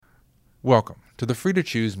Welcome to the Free to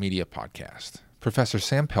Choose Media Podcast. Professor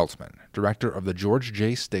Sam Peltzman, Director of the George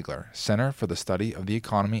J. Stigler Center for the Study of the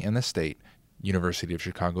Economy and the State, University of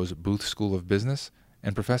Chicago's Booth School of Business,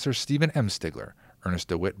 and Professor Stephen M. Stigler, Ernest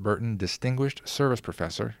DeWitt Burton Distinguished Service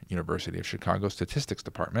Professor, University of Chicago Statistics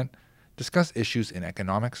Department, discuss issues in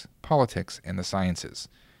economics, politics, and the sciences.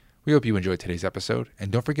 We hope you enjoyed today's episode,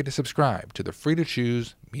 and don't forget to subscribe to the Free to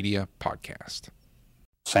Choose Media Podcast.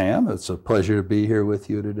 Sam, it's a pleasure to be here with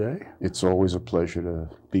you today. It's always a pleasure to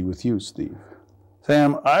be with you, Steve.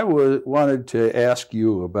 Sam, I wanted to ask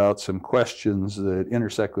you about some questions that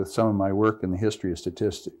intersect with some of my work in the history of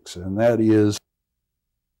statistics, and that is,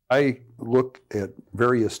 I look at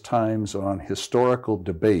various times on historical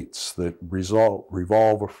debates that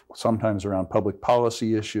revolve sometimes around public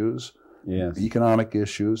policy issues, Yes. economic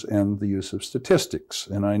issues, and the use of statistics.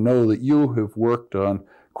 And I know that you have worked on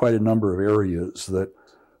quite a number of areas that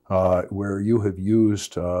where you have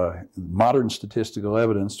used modern statistical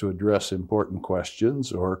evidence to address important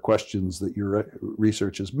questions or questions that your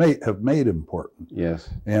research have made important. Yes.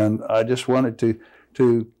 And I just wanted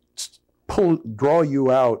to draw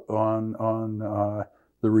you out on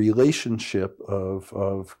the relationship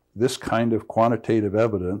of this kind of quantitative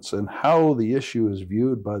evidence and how the issue is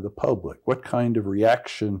viewed by the public. What kind of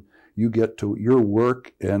reaction you get to your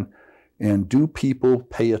work, and do people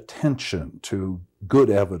pay attention to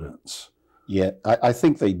good evidence? Yeah, I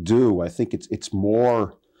think they do. I think it's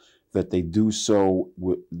more that they do so,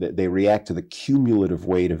 that they react to the cumulative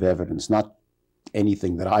weight of evidence, not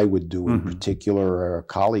anything that I would do in particular or a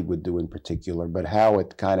colleague would do in particular, but how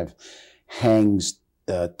it kind of hangs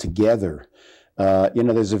together.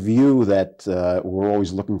 There's a view that we're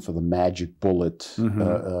always looking for the magic bullet,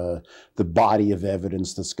 the body of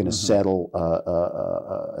evidence that's going to settle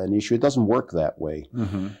an issue. It doesn't work that way.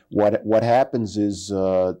 What happens is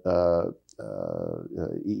either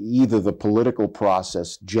the political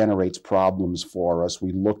process generates problems for us,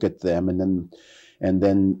 we look at them, and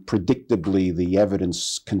then predictably the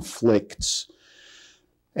evidence conflicts,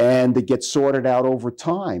 and it gets sorted out over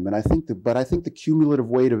time. And I think the cumulative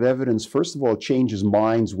weight of evidence, first of all, changes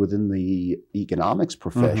minds within the economics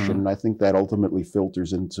profession, and I think that ultimately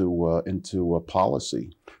filters into a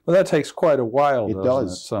policy. Well, that takes quite a while, It doesn't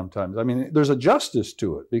does. it, sometimes? I mean, there's a justice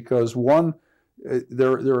to it, because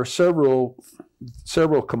there are several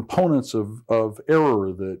components of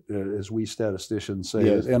error that, as we statisticians say,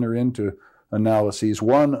 Yes. that enter into analyses.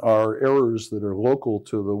 One are errors that are local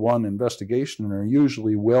to the one investigation and are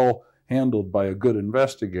usually well handled by a good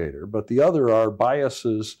investigator. But the other are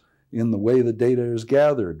biases in the way the data is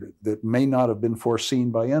gathered that may not have been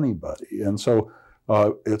foreseen by anybody. And so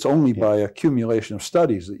it's only by accumulation of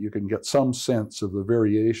studies that you can get some sense of the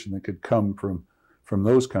variation that could come from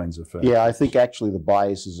those kinds of factors. Yeah, I think actually the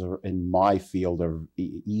biases in my field are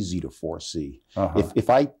easy to foresee.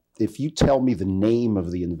 If you tell me the name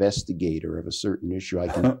of the investigator of a certain issue, I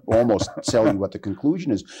can almost tell you what the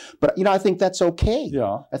conclusion is. But I think that's okay.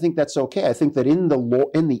 Yeah. I think that's okay. I think that in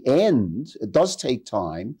the end, it does take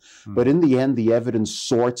time, but in the end, the evidence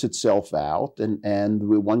sorts itself out, and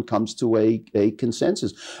one comes to a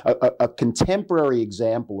consensus. A contemporary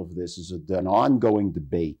example of this is an ongoing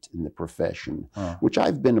debate in the profession, which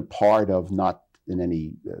I've been a part of, not in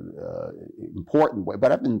any important way,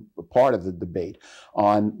 but I've been a part of the debate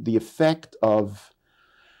on the effect of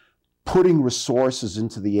putting resources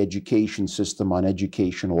into the education system on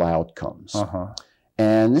educational outcomes.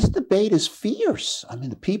 And this debate is fierce. I mean,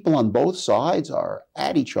 the people on both sides are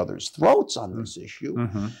at each other's throats on this issue.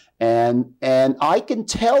 And I can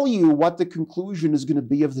tell you what the conclusion is going to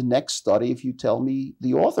be of the next study if you tell me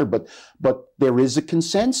the author, but there is a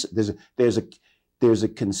consensus. There's a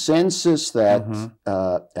consensus that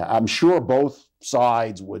I'm sure both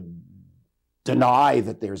sides would deny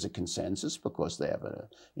that there's a consensus because they have an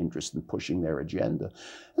interest in pushing their agenda.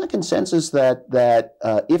 And the consensus that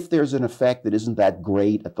if there's an effect that isn't that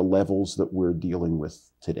great at the levels that we're dealing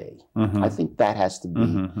with today, I think that has to be,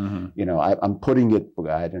 I'm putting it,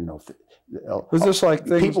 I don't know if Is this like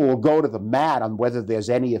things? people will go to the mat on whether there's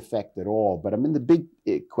any effect at all. But I mean, the big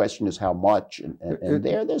question is how much, and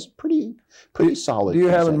there's pretty solid. Do you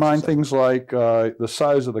have in mind consensus. things like the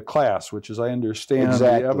size of the class, which, as I understand,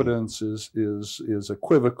 Exactly. the evidence is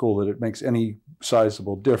equivocal that it makes any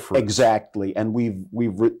sizable difference? Exactly, and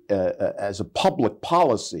we've as a public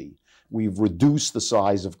policy, we've reduced the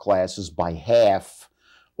size of classes by half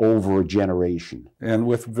over a generation. And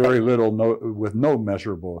with very little, with no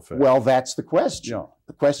measurable effect. Well, that's the question. Yeah.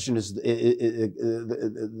 The question is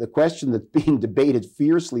the question that's being debated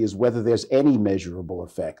fiercely is whether there's any measurable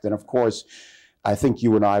effect. And of course, I think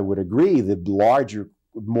you and I would agree the larger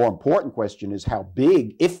more important question is how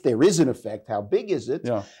big, if there is an effect, how big is it?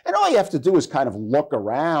 Yeah. And all you have to do is kind of look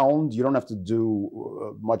around. You don't have to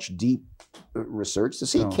do much deep research to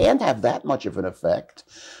see it can't have that much of an effect,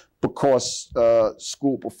 because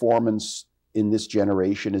school performance in this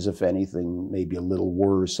generation is, if anything, maybe a little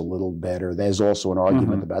worse, a little better. There's also an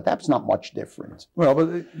argument about that. It's not much different.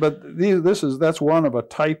 Well, that's one of a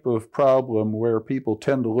type of problem where people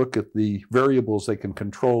tend to look at the variables they can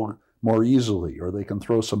control more easily, or they can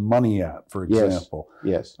throw some money at, for example.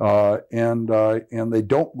 Yes. And they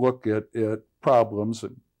don't look at problems,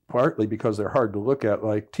 partly because they're hard to look at,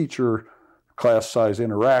 like teacher class size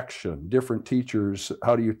interaction, different teachers.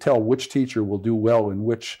 How do you tell which teacher will do well in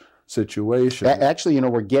which situation? Actually,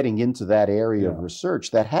 we're getting into that area of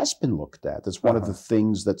research that has been looked at. That's one of the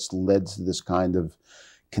things that's led to this kind of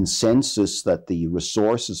consensus that the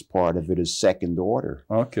resources part of it is second order.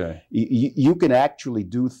 Okay. You can actually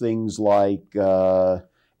do things like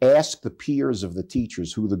ask the peers of the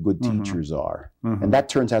teachers who the good teachers are. And that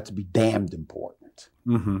turns out to be damned important.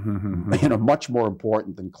 Much more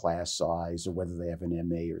important than class size or whether they have an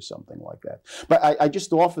MA or something like that. But I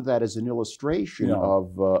just offer that as an illustration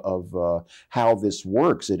of how this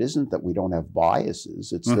works. It isn't that we don't have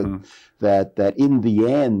biases. It's that in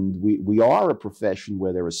the end, we are a profession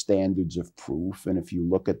where there are standards of proof. And if you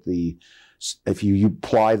look at if you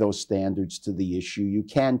apply those standards to the issue, you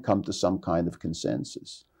can come to some kind of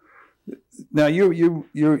consensus. Now,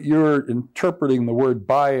 you're interpreting the word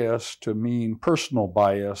bias to mean personal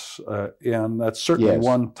bias, and that's certainly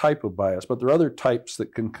one type of bias. But there are other types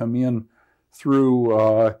that can come in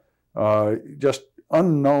through just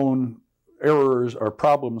unknown errors or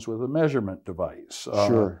problems with a measurement device.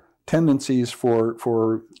 Sure. Tendencies for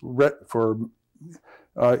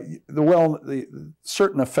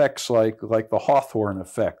certain effects like the Hawthorne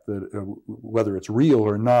effect, that whether it's real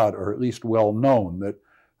or not, or at least well known, that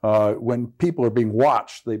when people are being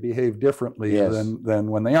watched, they behave differently than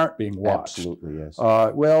when they aren't being watched. Absolutely, yes.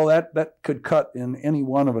 Well, that could cut in any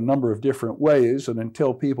one of a number of different ways, and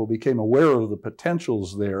until people became aware of the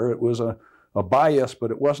potentials there, it was a bias, but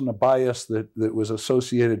it wasn't a bias that was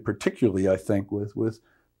associated particularly, I think, with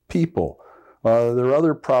people. There are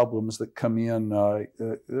other problems that come in.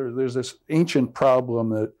 There's this ancient problem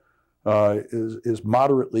that is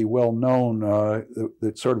moderately well known,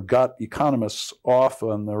 that sort of got economists off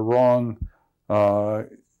on the wrong,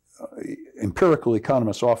 empirical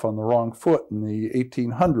economists off on the wrong foot in the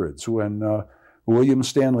 1800s, when William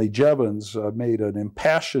Stanley Jevons made an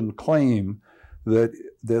impassioned claim that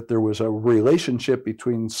there was a relationship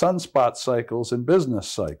between sunspot cycles and business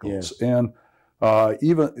cycles. Yes. And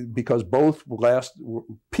even because both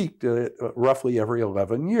peaked at roughly every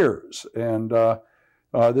 11 years. And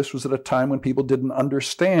this was at a time when people didn't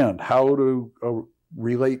understand how to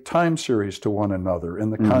relate time series to one another,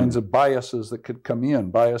 and the kinds of biases that could come in,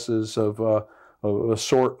 biases of a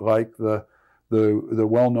sort like the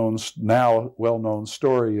now well-known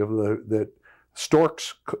story of that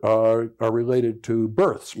storks are related to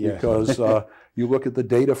births, because you look at the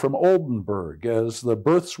data from Oldenburg. As the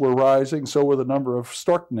births were rising, so were the number of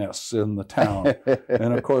stork nests in the town.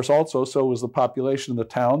 And of course, also, so was the population of the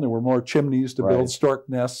town. There were more chimneys to build stork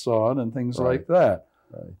nests on and things like that.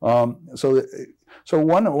 So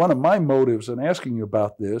one of my motives in asking you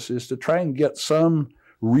about this is to try and get some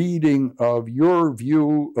reading of your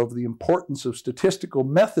view of the importance of statistical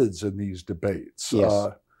methods in these debates.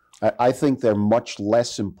 Yes. I think they're much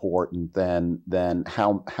less important than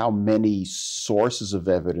how many sources of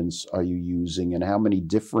evidence are you using and how many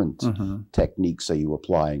different techniques are you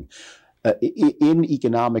applying. In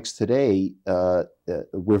economics today,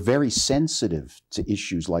 we're very sensitive to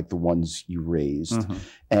issues like the ones you raised,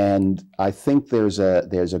 and I think there's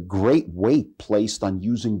a great weight placed on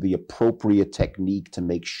using the appropriate technique to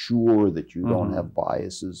make sure that you don't have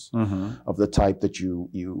biases of the type that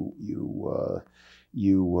you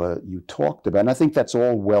talked about. And I think that's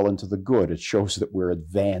all well and to the good. It shows that we're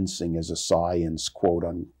advancing as a science, quote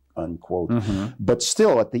unquote. But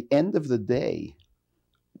still, at the end of the day,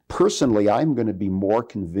 personally, I'm going to be more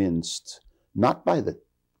convinced, not by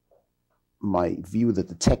my view that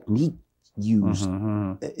the technique used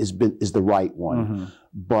is the right one,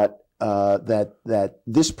 but that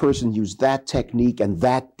this person used that technique and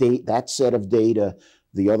that set of data.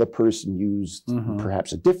 The other person used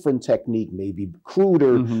perhaps a different technique, maybe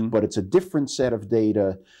cruder, but it's a different set of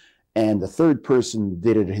data. And the third person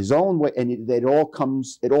did it his own way, and it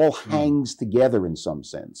all hangs together in some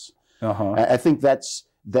sense. I think this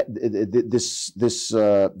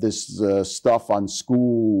stuff on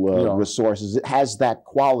school resources, it has that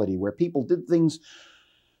quality where people did things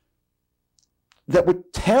that were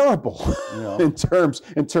terrible Yeah. in terms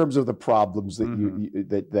of the problems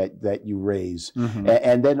that that you raise, Mhm.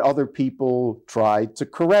 and then other people tried to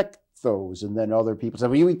correct those, and then other people said,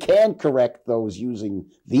 well, we can correct those using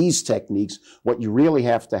these techniques. What you really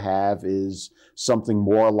have to have is something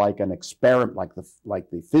more like an experiment, like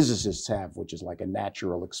the physicists have, which is like a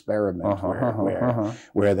natural experiment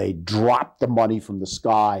where they drop the money from the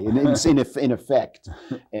sky, in effect.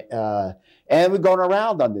 And we're going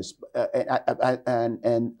around on this,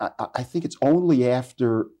 and I think it's only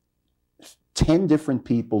after 10 different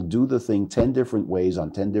people do the thing 10 different ways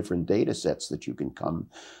on 10 different data sets that you can come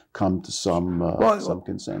to some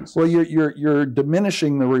consensus. Well, you're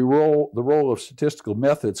diminishing the role of statistical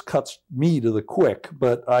methods. Cuts me to the quick,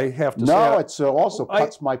 but I have to say it also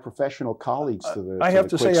cuts my professional colleagues to the. I have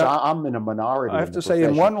to say, I'm in a minority. I have to say,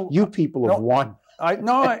 in one, you people have won.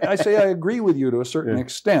 I say I agree with you to a certain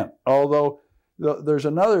extent. Although there's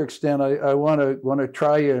another extent I want to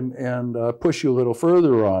try and push you a little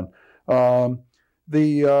further on.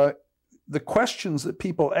 The questions that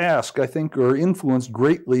people ask, I think, are influenced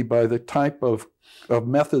greatly by the type of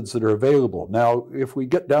methods that are available. Now, if we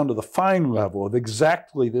get down to the fine level of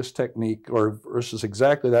exactly this technique or versus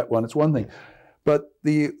exactly that one, it's one thing. But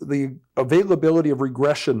the availability of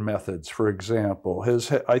regression methods, for example,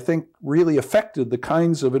 has, I think, really affected the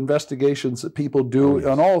kinds of investigations that people do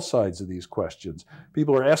on all sides of these questions.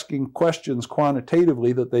 People are asking questions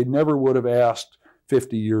quantitatively that they never would have asked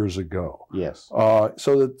 50 years ago. Yes. So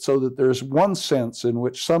that there's one sense in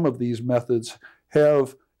which some of these methods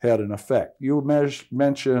have had an effect. You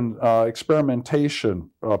mentioned experimentation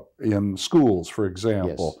in schools, for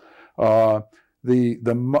example. Yes.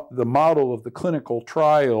 The model of the clinical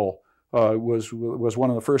trial was one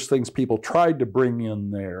of the first things people tried to bring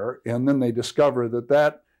in there, and then they discover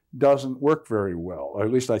that doesn't work very well. Or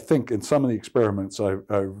at least I think in some of the experiments I've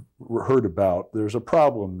heard about, there's a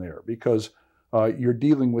problem there because you're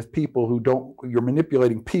dealing with people you're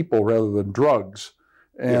manipulating people rather than drugs,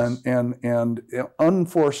 and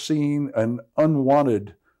unforeseen and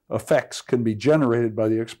unwanted effects can be generated by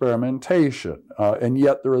the experimentation, and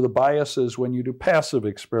yet there are the biases when you do passive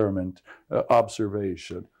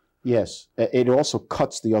observation. Yes, it also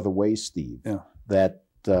cuts the other way, Steve. Yeah. That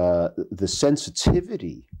the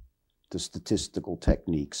sensitivity to statistical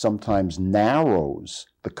techniques sometimes narrows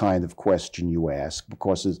the kind of question you ask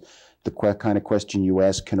because the kind of question you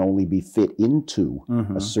ask can only be fit into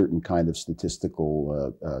a certain kind of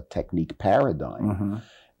statistical technique paradigm.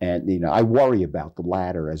 And I worry about the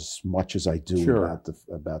latter as much as I do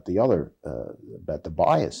about the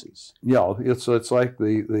biases. Yeah, it's like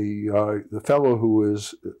the fellow who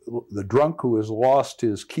is the drunk who has lost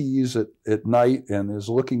his keys at night and is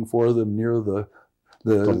looking for them near the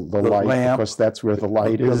light, lamp, because that's where the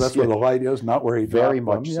light is. That's where the light is, not where he very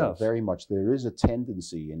dropped much them. so. Yes. Very much. There is a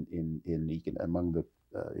tendency among the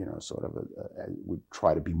we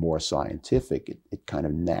try to be more scientific. It kind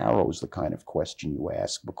of narrows the kind of question you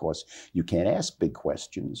ask because you can't ask big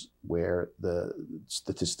questions where the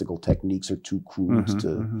statistical techniques are too crude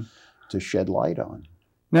to shed light on.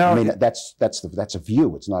 Now, I mean, that's a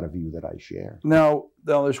view. It's not a view that I share. Now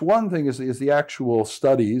there's one thing is the actual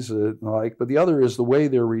studies, but the other is the way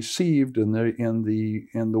they're received and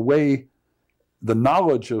the way the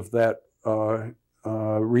knowledge of that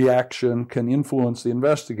reaction can influence the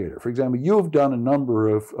investigator. For example, you have done a number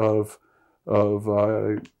of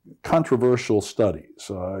controversial studies.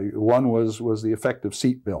 One was the effect of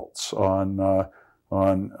seatbelts on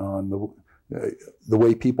the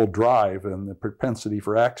way people drive and the propensity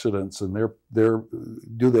for accidents, and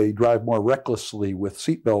do they drive more recklessly with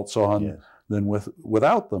seatbelts on than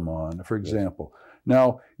without them on, for example.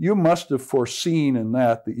 Now, you must have foreseen in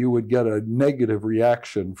that you would get a negative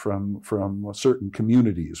reaction from certain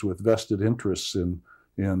communities with vested interests in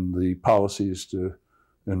the policies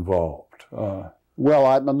involved. Well,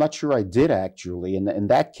 I'm not sure I did actually. In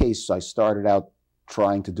that case, I started out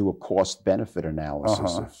trying to do a cost-benefit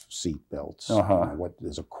analysis of seatbelts. What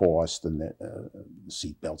there's a cost, and the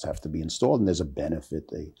seatbelts have to be installed, and there's a benefit.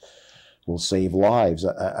 They will save lives.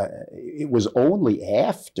 It was only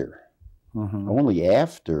after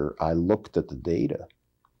I looked at the data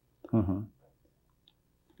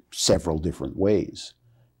several different ways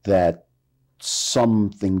that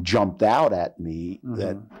something jumped out at me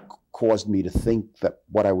that caused me to think that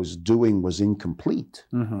what I was doing was incomplete,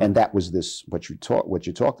 and that was what you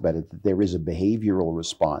talked about. That there is a behavioral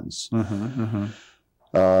response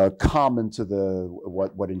common to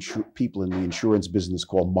what people in the insurance business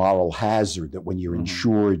call moral hazard. That when you're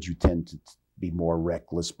insured, you tend to be more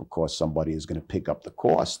reckless because somebody is going to pick up the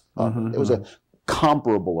cost. There was a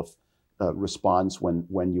comparable response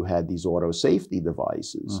when you had these auto safety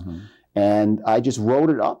devices. And I just wrote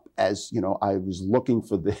it up as, I was looking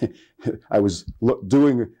for I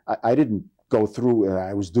didn't go through,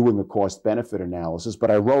 I was doing a cost benefit analysis,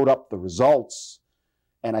 but I wrote up the results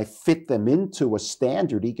and I fit them into a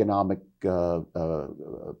standard economic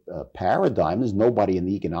paradigm. There's nobody in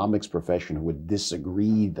the economics profession who would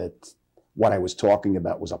disagree that what I was talking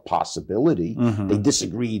about was a possibility. They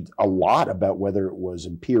disagreed a lot about whether it was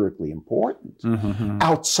empirically important.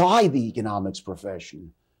 Outside the economics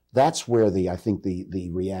profession, that's where I think the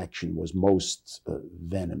reaction was most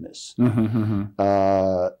venomous.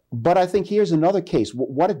 But I think here's another case.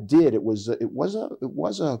 What it did, it was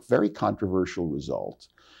a very controversial result.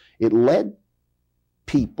 It led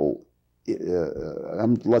people,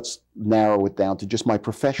 let's narrow it down to just my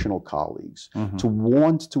professional colleagues, to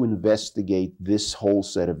want to investigate this whole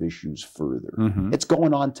set of issues further. It's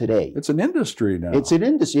going on today. It's an industry now. It's an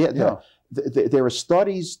industry. Yeah. There are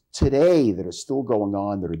studies today that are still going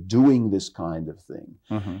on that are doing this kind of thing.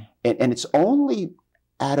 And it's only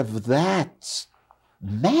out of that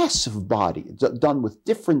massive body, done with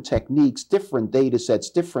different techniques, different data sets,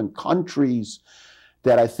 different countries,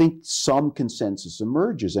 that I think some consensus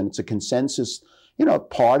emerges. And it's a consensus,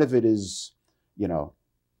 part of it is,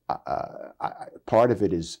 part of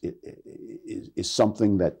it is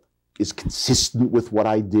something that is consistent with what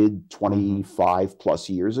I did 25 plus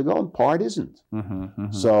years ago, and part isn't.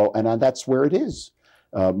 So, and that's where it is.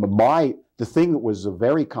 The thing that was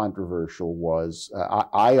very controversial was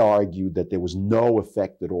I argued that there was no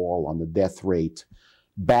effect at all on the death rate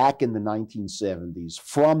back in the 1970s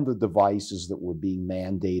from the devices that were being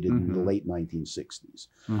mandated in the late 1960s.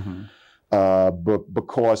 But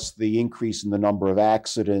because the increase in the number of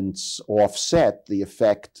accidents offset the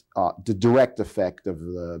effect, the direct effect of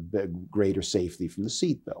the greater safety from the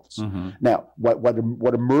seatbelts. Now,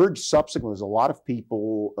 what emerged subsequently is a lot of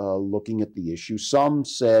people looking at the issue. Some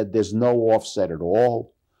said there's no offset at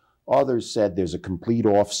all. Others said there's a complete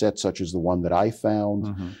offset, such as the one that I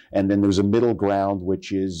found. And then there's a middle ground,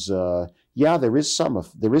 which is, there is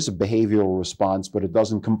a behavioral response, but it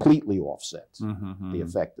doesn't completely offset the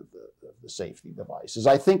effect of the safety devices.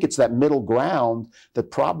 I think it's that middle ground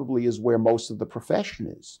that probably is where most of the profession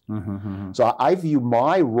is. So I view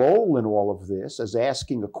my role in all of this as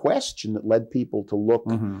asking a question that led people to look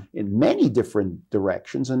in many different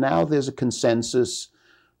directions, and now there's a consensus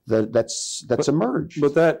that's emerged.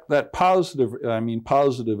 But that positive,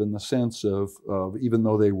 positive in the sense of even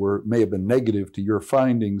though they may have been negative to your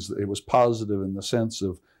findings, it was positive in the sense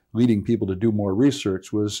of leading people to do more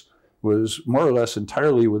research, was more or less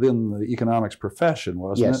entirely within the economics profession,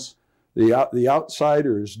 wasn't it? The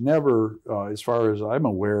outsiders never, as far as I'm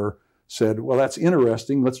aware, said, well, that's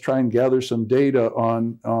interesting, let's try and gather some data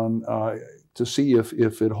on to see if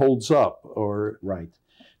it holds up. Or right.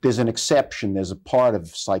 There's an exception. There's a part of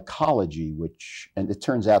psychology and it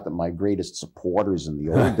turns out that my greatest supporters in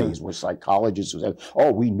the old days were psychologists who said,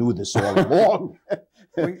 oh, we knew this all along.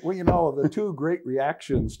 Well, the two great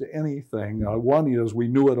reactions to anything, one is we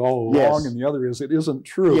knew it all along, and the other is it isn't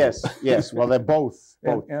true. Yes. Well, they're both.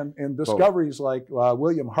 And discoveries like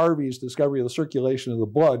William Harvey's discovery of the circulation of the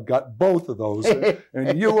blood got both of those,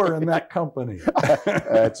 and you were in that company.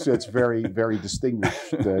 It's very, very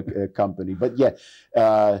distinguished company. But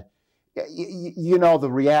the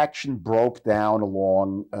reaction broke down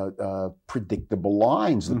along predictable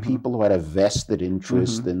lines. The people who had a vested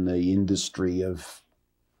interest in the industry of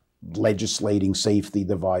legislating safety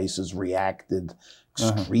devices reacted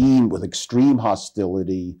with extreme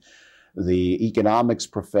hostility. The economics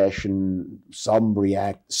profession,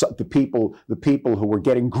 the people who were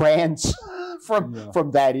getting grants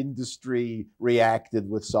from that industry reacted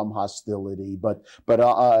with some hostility. But on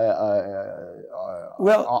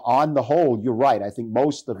the whole, you're right. I think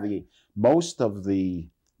most of the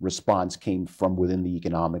response came from within the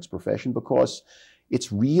economics profession, because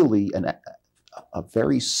it's really a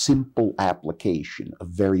very simple application of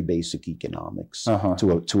very basic economics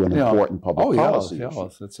to an important public policy issue.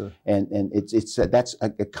 And that's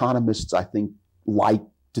economists, I think, like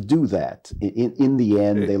to do that. In the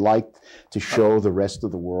end, they like to show the rest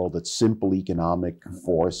of the world that simple economic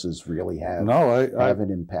forces really have an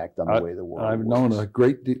impact on the way the world works. I've known a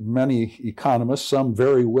great many economists, some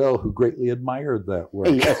very well, who greatly admired that work.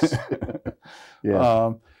 Yes.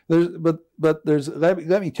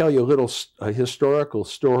 Let me tell you a historical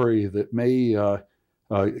story that may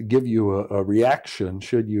give you a reaction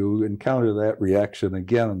should you encounter that reaction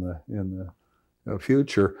again in the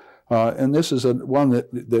future. And this is one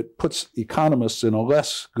that puts economists in a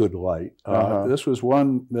less good light. This was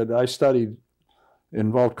one that I studied,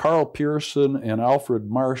 involved Carl Pearson and Alfred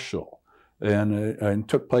Marshall. and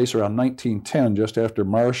took place around 1910, just after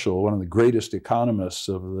Marshall, one of the greatest economists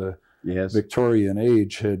of the Victorian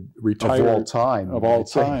age, had retired. Of all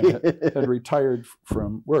time. Had retired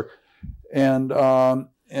from work. And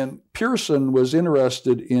Pearson was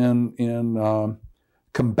interested in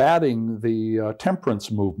combating the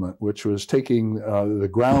temperance movement, which was taking the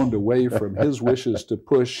ground away from his wishes to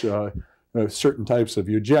push certain types of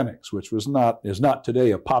eugenics, which is not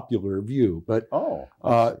today a popular view. But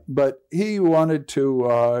but he wanted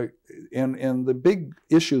to, and the big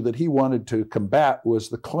issue that he wanted to combat was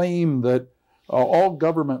the claim that all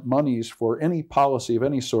government monies for any policy of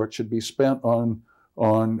any sort should be spent on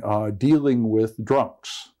dealing with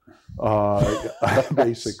drunks.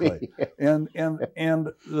 Basically, and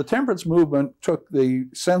the temperance movement took the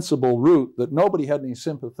sensible route that nobody had any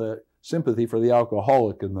sympathy for the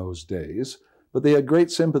alcoholic in those days, but they had great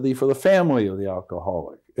sympathy for the family of the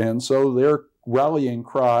alcoholic, and so their rallying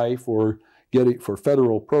cry for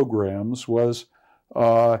federal programs was,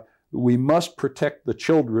 we must protect the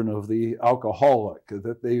children of the alcoholic,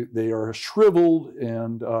 that they are shriveled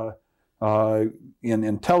and in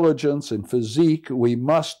intelligence and physique. We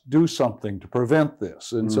must do something to prevent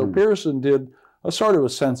this. And so Pearson did a sort of a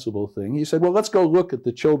sensible thing. He said, well, let's go look at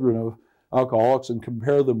the children of alcoholics and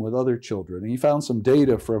compare them with other children. And he found some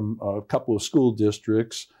data from a couple of school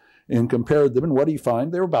districts and compared them. And what did he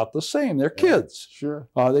find? They were about the same. They're kids. Sure.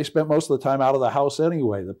 They spent most of the time out of the house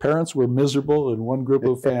anyway. The parents were miserable in one group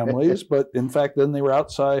of families, but in fact, then they were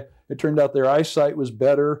outside. It turned out their eyesight was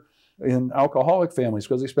better in alcoholic families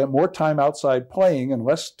because they spent more time outside playing and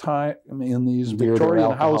less time in these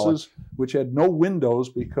Victorian houses, which had no windows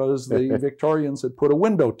because the Victorians had put a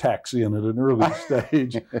window tax in at an early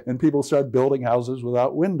stage, and people started building houses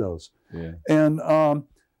without windows. Yeah. And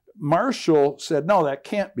Marshall said, no, that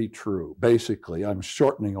can't be true. Basically, I'm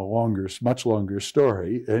shortening a much longer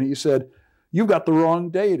story. And he said, you've got the wrong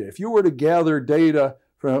data. If you were to gather data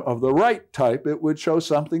of the right type, it would show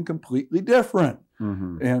something completely different.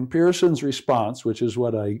 Mm-hmm. And Pearson's response, which is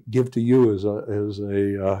what I give to you as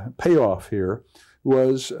a payoff here,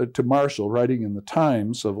 was to Marshall, writing in the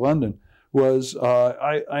Times of London, was,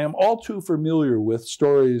 I am all too familiar with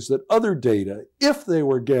stories that other data, if they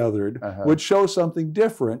were gathered, would show something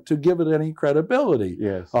different to give it any credibility.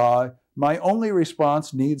 Yes. My only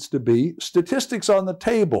response needs to be statistics on the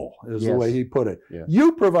table, is the way he put it. Yeah.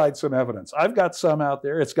 You provide some evidence. I've got some out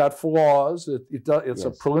there. It's got flaws. It's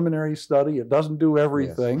a preliminary study. It doesn't do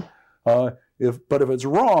everything. But if it's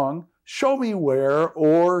wrong, show me where,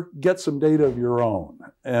 or get some data of your own.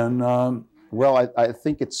 And well, I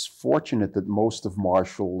think it's fortunate that most of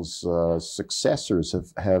Marshall's successors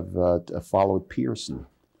have followed Pearson.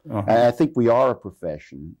 And I think we are a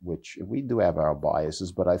profession, which we do have our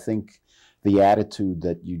biases, but I think the attitude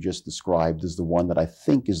that you just described is the one that I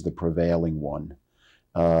think is the prevailing one.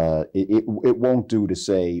 It won't do to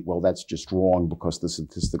say, well, that's just wrong because the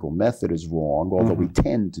statistical method is wrong, although we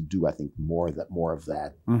tend to do, I think, more of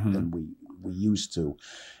that than we used to.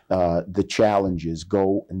 The challenge is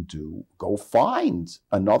go find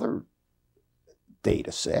another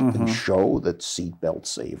data set and show that seatbelts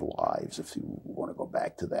save lives, if you want to go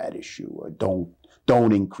back to that issue, or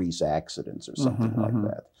don't increase accidents or something like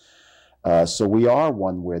that. So we are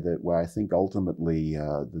one where I think ultimately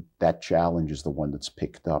that challenge is the one that's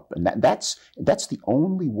picked up, and that's the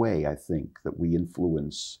only way I think that we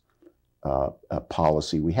influence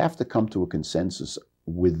policy. We have to come to a consensus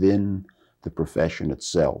within the profession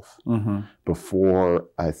itself before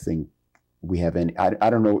I think we have any. I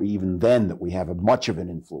don't know even then that we have much of an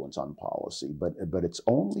influence on policy, but it's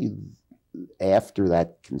only after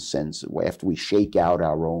that consensus, after we shake out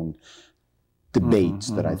our own debates,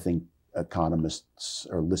 that I think economists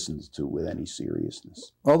are listened to with any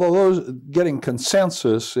seriousness. Although getting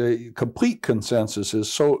consensus, complete consensus,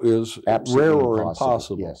 is rare or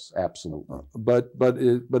impossible. Yes, absolutely. But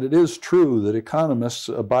it is true that economists,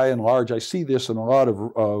 by and large, I see this in a lot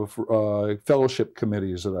of fellowship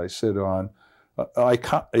committees that I sit on.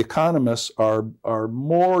 Economists are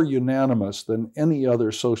more unanimous than any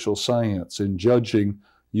other social science in judging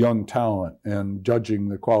young talent and judging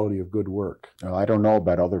the quality of good work. I don't know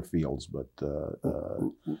about other fields, but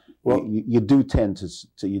well, you do tend to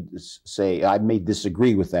say, I may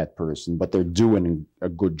disagree with that person, but they're doing a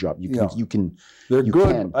good job. They're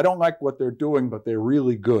good. I don't like what they're doing, but they're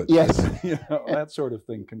really good. Yes. That sort of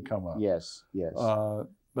thing can come up. Yes.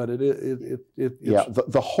 But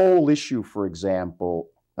the whole issue, for example,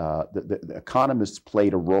 the economists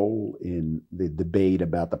played a role in the debate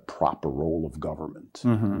about the proper role of government.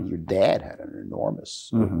 I mean, your dad had an enormous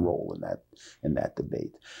role in that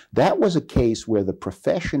debate. That was a case where the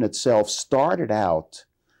profession itself started out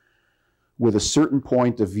with a certain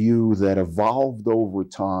point of view that evolved over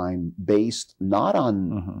time based not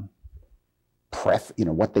on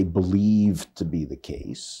what they believed to be the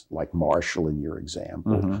case, like Marshall in your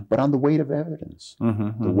example, but on the weight of evidence.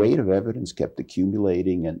 The weight of evidence kept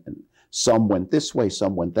accumulating, and some went this way,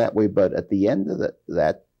 some went that way, but at the end of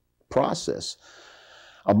that process,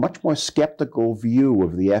 a much more skeptical view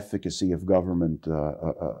of the efficacy of government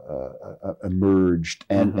emerged,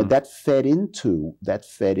 and that fed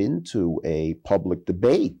into a public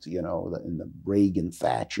debate. You know, in the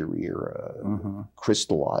Reagan-Thatcher era,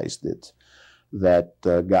 crystallized it. That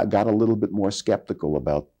got a little bit more skeptical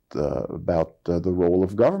about the role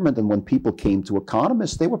of government. And when people came to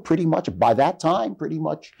economists, they were pretty much, by that time, pretty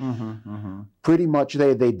much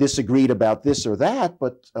they disagreed about this or that,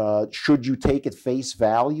 but should you take at face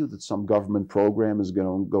value that some government program is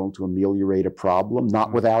going to ameliorate a problem,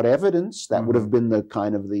 not without evidence? That would have been the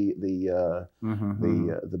kind of the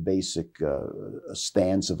basic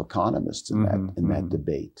stance of economists in that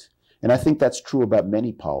debate. And I think that's true about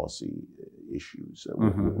many policy issues.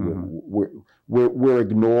 We're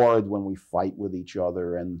ignored when we fight with each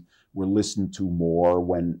other, and we're listened to more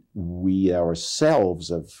when we ourselves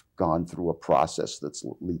have gone through a process that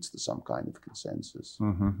leads to some kind of consensus.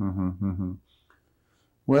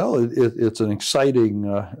 Well, it's an exciting,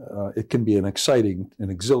 it can be an exciting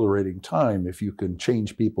and exhilarating time if you can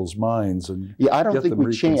change people's minds and I don't think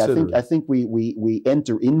we change. I think we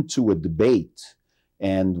enter into a debate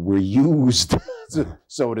and we're used,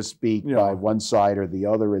 so to speak, by one side or the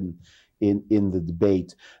other in the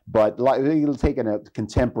debate. But you'll take a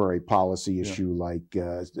contemporary policy issue like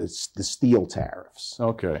the steel tariffs.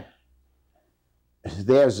 Okay.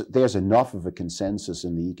 There's enough of a consensus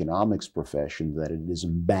in the economics profession that it is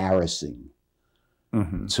embarrassing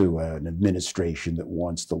to an administration that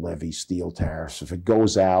wants to levy steel tariffs. If it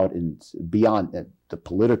goes out and beyond the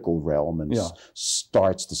political realm and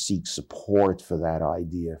starts to seek support for that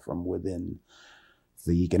idea from within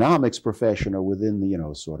the economics profession or within the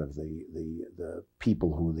the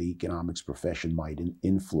people who the economics profession might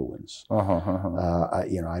influence,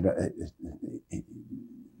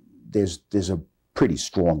 there's a pretty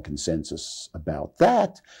strong consensus about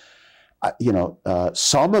that.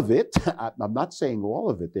 Some of it, I'm not saying all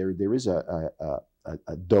of it, there is a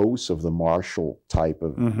dose of the Marshall type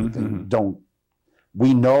of thing.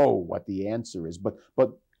 We know what the answer is, but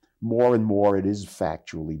more and more it is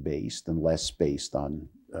factually based and less based on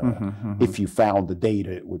if you found the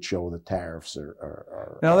data, it would show the tariffs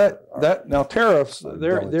are now tariffs.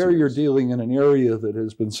 There you're dealing in an area that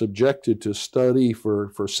has been subjected to study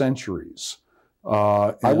for centuries.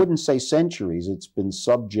 I wouldn't say centuries. It's been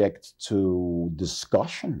subject to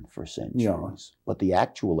discussion for centuries, but the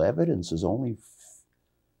actual evidence is only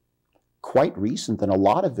quite recent, and a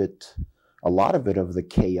lot of it of the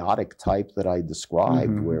chaotic type that I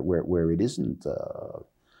described, where it isn't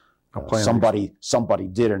somebody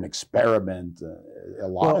did an experiment. A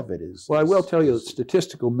lot of it is. Well, I will tell you that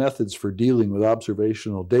statistical methods for dealing with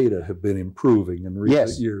observational data have been improving in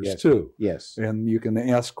recent years too. Yes. And you can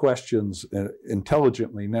ask questions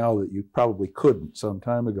intelligently now that you probably couldn't some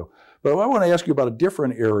time ago. But I want to ask you about a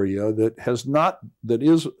different area that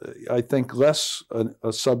is, I think, less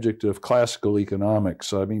a subject of classical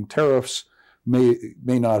economics. I mean, tariffs may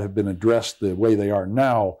not have been addressed the way they are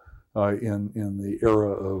now in the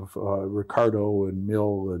era of Ricardo and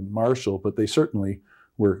Mill and Marshall, but they certainly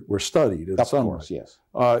were studied in some way. Yes.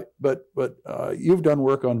 But you've done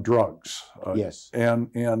work on drugs. Yes. And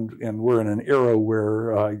we're in an era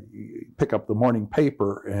where you pick up the morning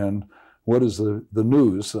paper and what is the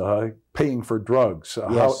news? Paying for drugs.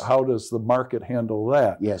 How does the market handle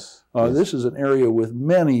that? Yes. This is an area with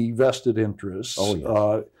many vested interests. Oh,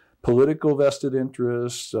 yes. Political vested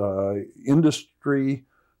interests, industry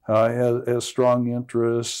has strong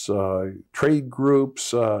interests, trade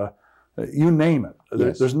groups, you name it.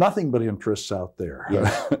 Yes. There's nothing but interests out there.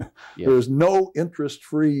 Yes. There's no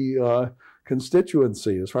interest-free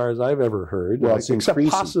constituency as far as I've ever heard, well, it's except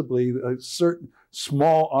increasing. possibly certain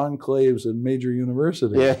small enclaves in major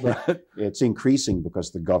universities. Yeah. It's increasing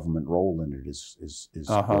because the government role in it is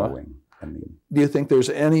growing. I mean, do you think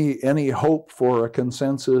there's any hope for a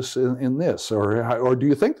consensus in this, or do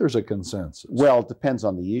you think there's a consensus? Well, it depends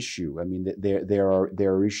on the issue. I mean, there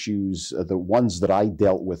are issues. The ones that I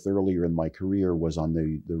dealt with earlier in my career was on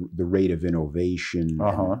the rate of innovation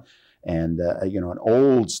and an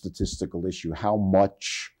old statistical issue. How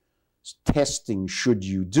much testing should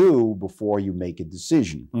you do before you make a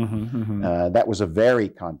decision? That was a very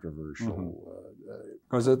controversial.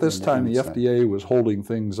 Because at this time, the FDA was holding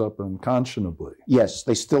things up unconscionably. Yes,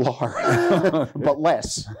 they still are, but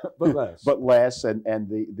less. But less. But less, and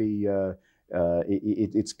the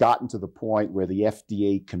it's gotten to the point where the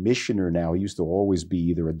FDA commissioner now, he used to always be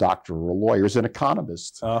either a doctor or a lawyer, is an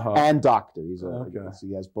economist and doctor.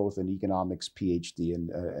 He has both an economics PhD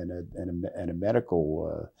and a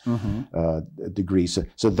medical degree.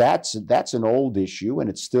 So that's an old issue, and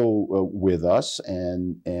it's still with us.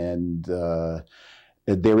 And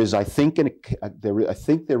there is, I think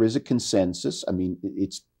there is a consensus. I mean,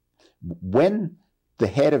 it's when the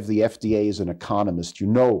head of the FDA is an economist, you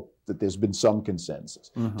know that there's been some consensus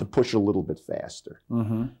to push a little bit faster,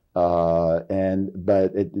 but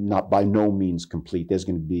not by no means complete. There's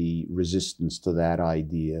going to be resistance to that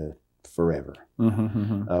idea forever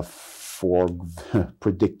for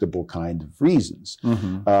predictable kind of reasons.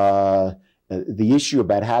 The issue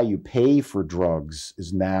about how you pay for drugs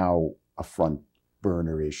is now a front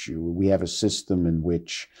burner issue. We have a system in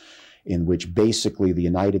which basically the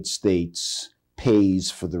United States pays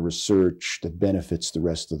for the research that benefits the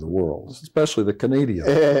rest of the world. Especially the Canadians.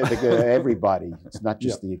 Everybody. It's not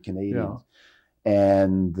just the Canadians. Yeah.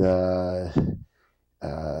 And there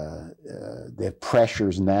are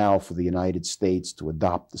pressures now for the United States to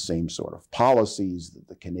adopt the same sort of policies that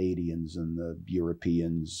the Canadians and the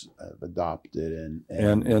Europeans have adopted.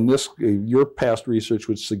 And this, your past research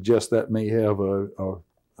would suggest that may have a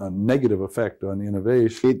negative effect on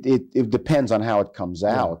innovation. It depends on how it comes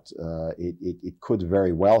out. It could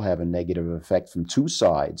very well have a negative effect from two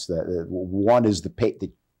sides. One is the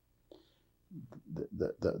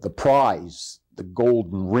prize, the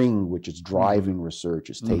golden ring, which is driving research,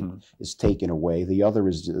 is taken away. The other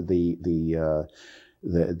is the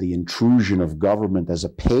intrusion of government as a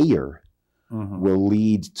payer. Will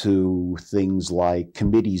lead to things like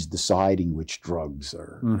committees deciding which drugs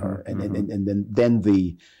are, and then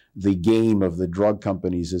the game of the drug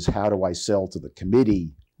companies is, how do I sell to the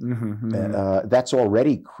committee? That's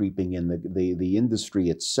already creeping in. The industry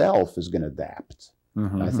itself is going to adapt.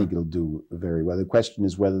 I think it'll do very well. The question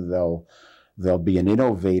is whether they'll be an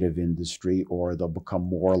innovative industry or they'll become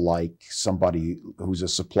more like somebody who's a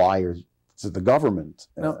supplier to the government.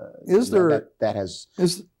 Now, is there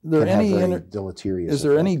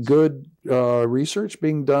any good research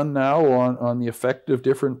being done now on the effect of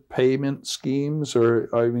different payment schemes? Or,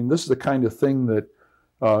 I mean, this is the kind of thing that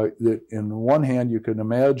in one hand you can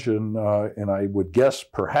imagine, and I would guess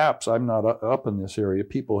perhaps, I'm not up in this area,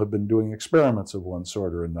 people have been doing experiments of one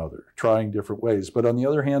sort or another, trying different ways. But on the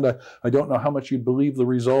other hand, I don't know how much you'd believe the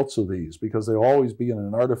results of these, because they'll always be in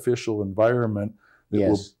an artificial environment. It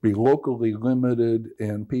will be locally limited,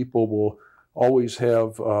 and people will always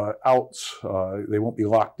have outs. They won't be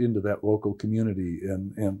locked into that local community,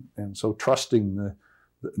 and so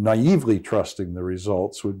naively trusting the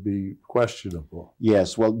results would be questionable.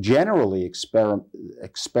 Yes, well, generally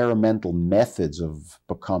experimental methods have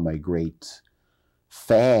become a great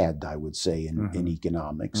fad, I would say, in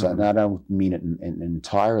economics. And I don't mean it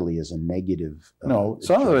entirely as a negative. No,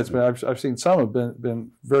 some of it's been, I've seen some have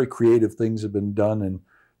been very creative things have been done, and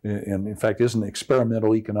in fact, isn't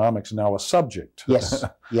experimental economics now a subject? Yes,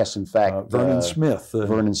 yes. In fact, Vernon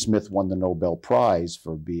Smith won the Nobel Prize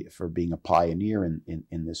for being a pioneer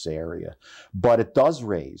in this area. But it does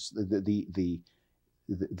raise the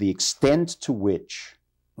extent to which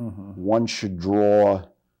one should draw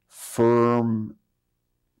firm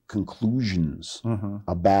conclusions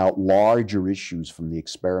about larger issues from the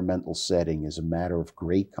experimental setting is a matter of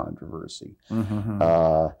great controversy.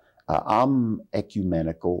 I'm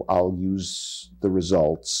ecumenical. I'll use the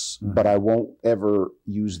results, but I won't ever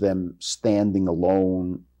use them standing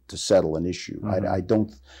alone to settle an issue. I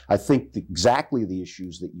think exactly the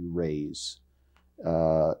issues that you raise,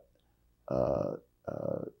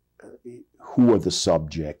 who are the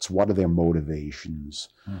subjects? What are their motivations?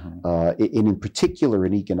 And in particular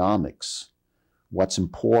in economics, what's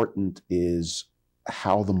important is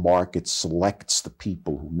how the market selects the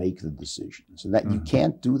people who make the decisions. And that you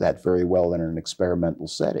can't do that very well in an experimental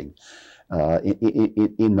setting.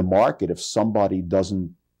 In the market, if somebody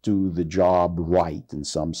doesn't do the job right in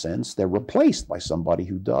some sense, they're replaced by somebody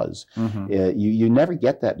who does. You never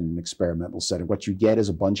get that in an experimental setting. What you get is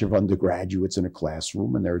a bunch of undergraduates in a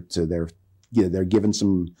classroom, and they're given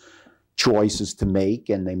some choices to make,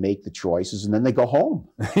 and they make the choices, and then they go home.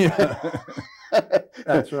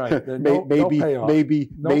 That's right. Maybe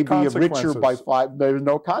a richer by 5. There's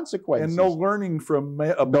no consequences, and no learning from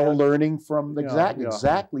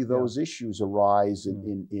exactly those issues arise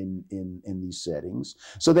in these settings.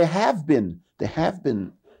 So there have been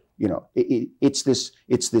it's this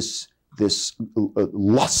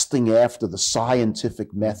lusting after the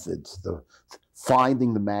scientific method, the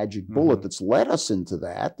finding the magic bullet that's led us into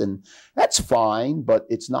that, and that's fine. But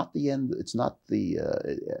it's not the end. It's not the.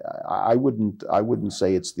 I wouldn't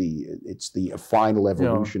say it's the final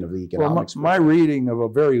evolution of the economics. Well, my reading of a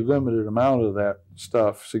very limited amount of that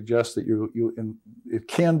stuff suggests that it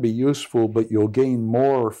can be useful, but you'll gain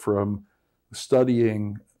more from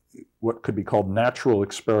studying what could be called natural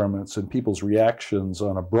experiments and people's reactions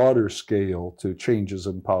on a broader scale to changes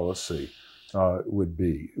in policy. Would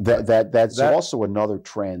be that's also another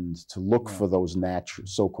trend to look for those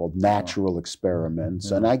so-called natural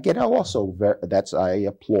experiments, and I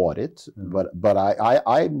applaud it, but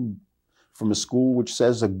I'm from a school which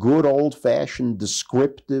says a good old-fashioned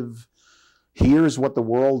descriptive, here's what the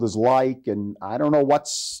world is like, and I don't know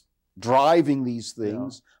what's driving these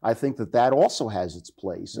things. I think that also has its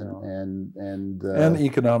place, and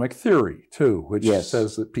economic theory too, which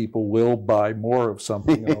says that people will buy more of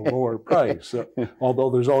something at a lower price. Although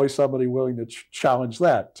there's always somebody willing to challenge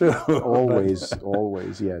that too. always,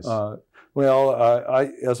 yes. I,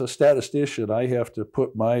 as a statistician, I have to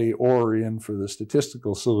put my oar in for the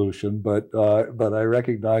statistical solution, but I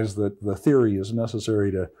recognize that the theory is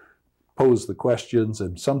necessary to pose the questions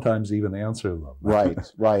and sometimes even answer them. Right,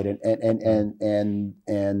 and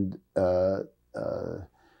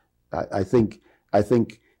I think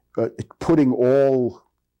putting all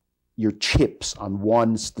your chips on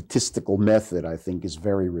one statistical method, I think, is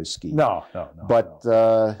very risky. No. But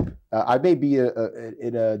I may be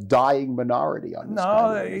in a dying minority on this.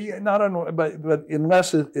 But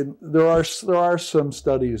unless there are some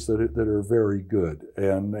studies that are very good,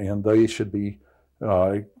 and they should be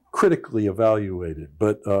critically evaluated,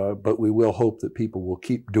 but we will hope that people will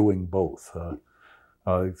keep doing both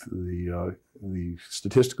the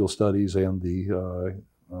statistical studies and the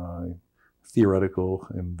theoretical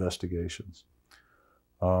investigations.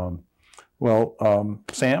 Sam,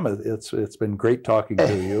 it's been great talking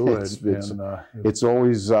to you. It's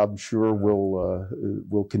always, I'm sure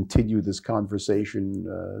we'll continue this conversation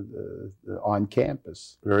on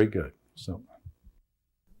campus. Very good. So,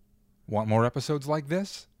 want more episodes like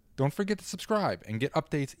this? Don't forget to subscribe and get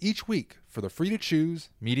updates each week for the Free to Choose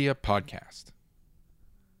Media Podcast.